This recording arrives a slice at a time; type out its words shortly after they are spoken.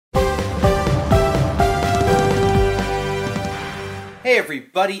Hey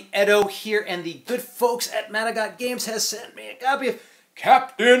everybody, Edo here, and the good folks at Matagot Games has sent me a copy of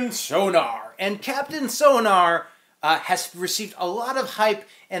Captain Sonar. And Captain Sonar has received a lot of hype,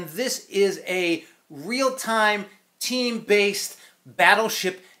 and this is a real-time, team-based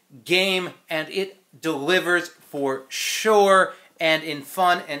battleship game, and it delivers for sure, and in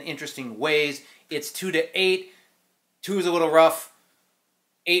fun and interesting ways. It's 2 to 8. 2 is a little rough.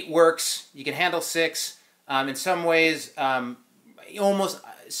 8 works. You can handle 6. In some ways,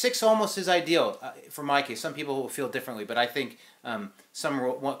 six almost is ideal for my case. Some people will feel differently, but I think a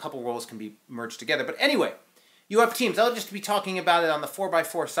couple roles can be merged together. But anyway, you have teams. I'll just be talking about it on the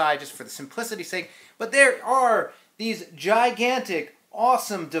 4x4 side just for the simplicity's sake. But there are these gigantic,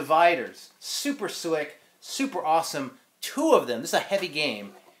 awesome dividers. Super slick, super awesome. 2 of them. This is a heavy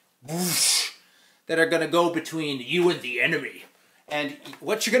game. Whoosh, that are going to go between you and the enemy. And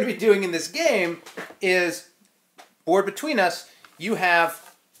what you're going to be doing in this game is, board between us, you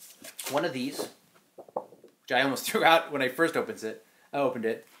have one of these, which I almost threw out when I first opened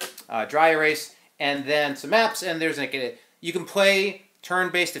it. Dry erase, and then some maps, and there's you can play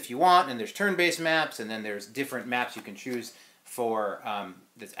turn-based if you want, and there's turn-based maps, and then there's different maps you can choose for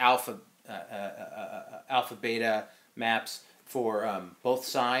this alpha, beta maps for both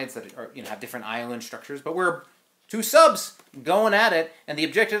sides that are, have different island structures. But we're 2 subs going at it, and the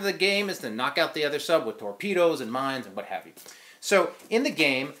objective of the game is to knock out the other sub with torpedoes and mines and what have you. So in the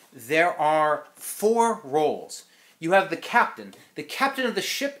game, there are 4 roles. You have the captain. The captain of the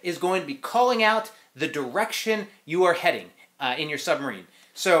ship is going to be calling out the direction you are heading in your submarine.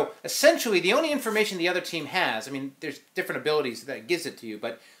 So essentially, the only information the other team has, I mean, there's different abilities that it gives it to you,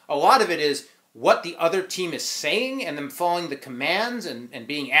 but a lot of it is what the other team is saying and them following the commands and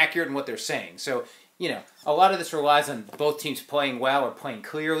being accurate in what they're saying. So, a lot of this relies on both teams playing well or playing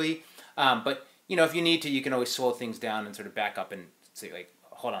clearly, but if you need to, you can always slow things down and sort of back up and say, like,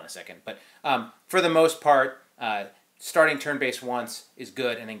 hold on a second. But for the most part, starting turn-based once is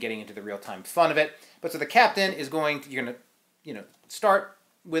good, and then getting into the real-time fun of it. But so the captain is you're going to, start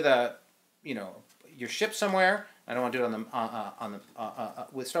with your ship somewhere. I don't want to do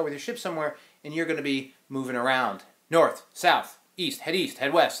it start with your ship somewhere, and you're going to be moving around north, south, east,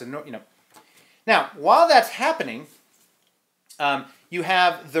 head west, and Now, while that's happening, you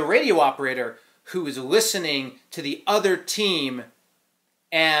have the radio operator who is listening to the other team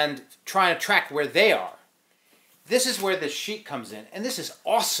and trying to track where they are. This is where the sheet comes in, and this is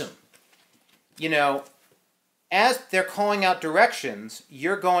awesome. As they're calling out directions,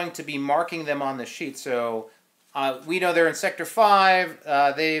 you're going to be marking them on the sheet. So we know they're in Sector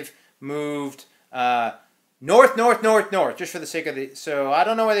 5. They've moved north, just for the sake of the... So I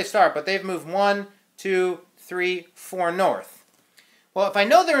don't know where they start, but they've moved 1, 2, 3, 4 north. Well, if I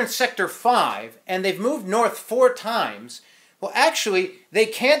know they're in Sector 5, and they've moved north 4 times, well, actually, they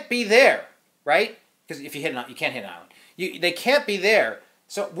can't be there, right? Because if you hit an island, you can't hit an island. They can't be there.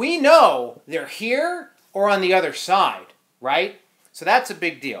 So we know they're here or on the other side, right? So that's a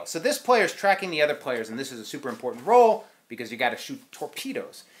big deal. So this player's tracking the other players, and this is a super important role because you got to shoot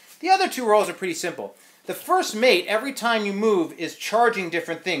torpedoes. The other 2 roles are pretty simple. The first mate, every time you move, is charging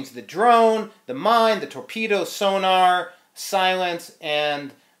different things. The drone, the mine, the torpedo, sonar, silence,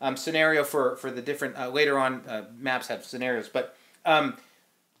 and scenario for the different... later on, maps have scenarios. But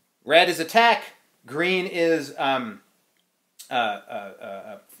red is attack. Green is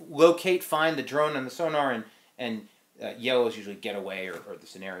locate, find the drone and the sonar. And yellow is usually get away or the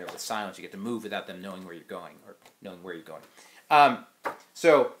scenario with silence. You get to move without them knowing where you're going or knowing where you're going.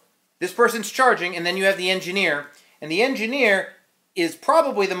 So this person's charging, and then you have the engineer. And the engineer is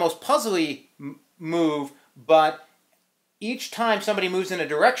probably the most puzzly move, but each time somebody moves in a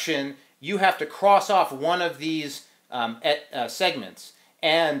direction, you have to cross off one of these segments.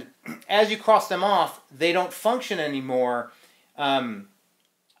 And as you cross them off, they don't function anymore.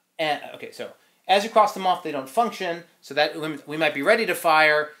 Okay, so as you cross them off, they don't function. So that we might be ready to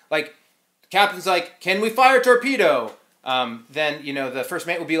fire. Like, the captain's like, "Can we fire torpedo?" Then, the first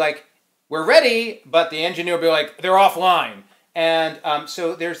mate will be like, "We're ready," but the engineer will be like, "They're offline." And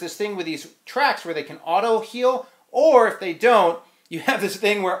so there's this thing with these tracks where they can auto-heal, or if they don't, you have this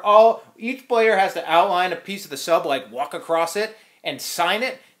thing where each player has to outline a piece of the sub, like walk across it and sign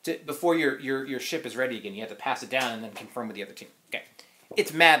it before your ship is ready again. You have to pass it down and then confirm with the other team. Okay,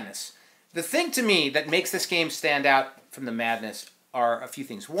 it's madness. The thing to me that makes this game stand out from the madness are a few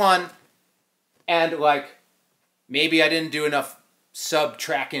things. One, and maybe I didn't do enough sub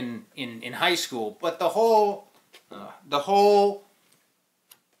tracking in high school, but the whole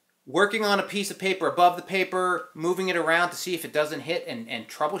working on a piece of paper above the paper, moving it around to see if it doesn't hit, and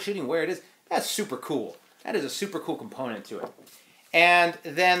troubleshooting where it is, that's super cool. That is a super cool component to it. And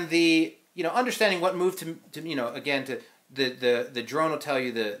then the understanding what move to again to the drone will tell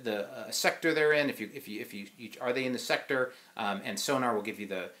you the sector they're in, if you are they in the sector, and Sonar will give you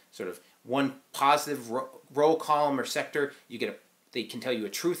the sort of one positive roll column or sector. They can tell you a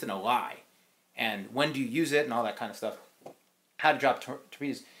truth and a lie, and when do you use it and all that kind of stuff. How to drop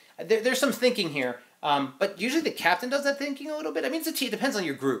torpedoes. There's some thinking here, but usually the captain does that thinking a little bit. I mean, it depends on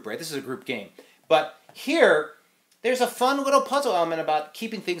your group, right? This is a group game, but here there's a fun little puzzle element about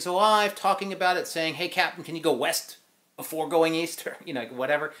keeping things alive, talking about it, saying, "Hey, captain, can you go west before going east?" Or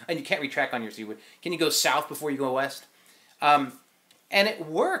whatever. And you can't retract on your sea. Can you go south before you go west? And it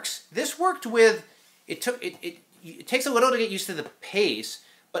works. This worked with. It takes a little to get used to the pace,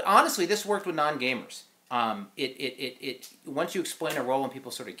 but honestly, this worked with non-gamers. Once you explain a role and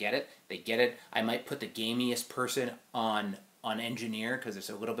people sort of get it, they get it. I might put the gamiest person on engineer because there's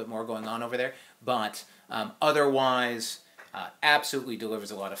a little bit more going on over there, but otherwise, absolutely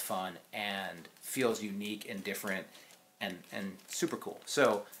delivers a lot of fun and feels unique and different and super cool.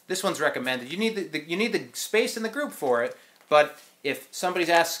 So this one's recommended. You need the space in the group for it, but if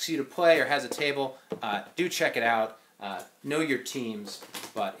somebody asks you to play or has a table, do check it out. Know your teams,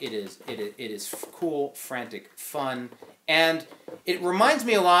 but it is cool, frantic, fun, and it reminds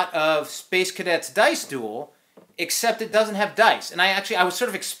me a lot of Space Cadets Dice Duel, except it doesn't have dice. And I was sort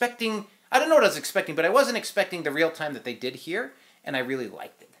of expecting, I don't know what I was expecting, but I wasn't expecting the real time that they did here, and I really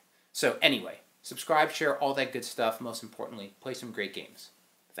liked it. So anyway, subscribe, share, all that good stuff. Most importantly, play some great games.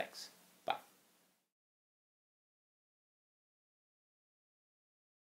 Thanks.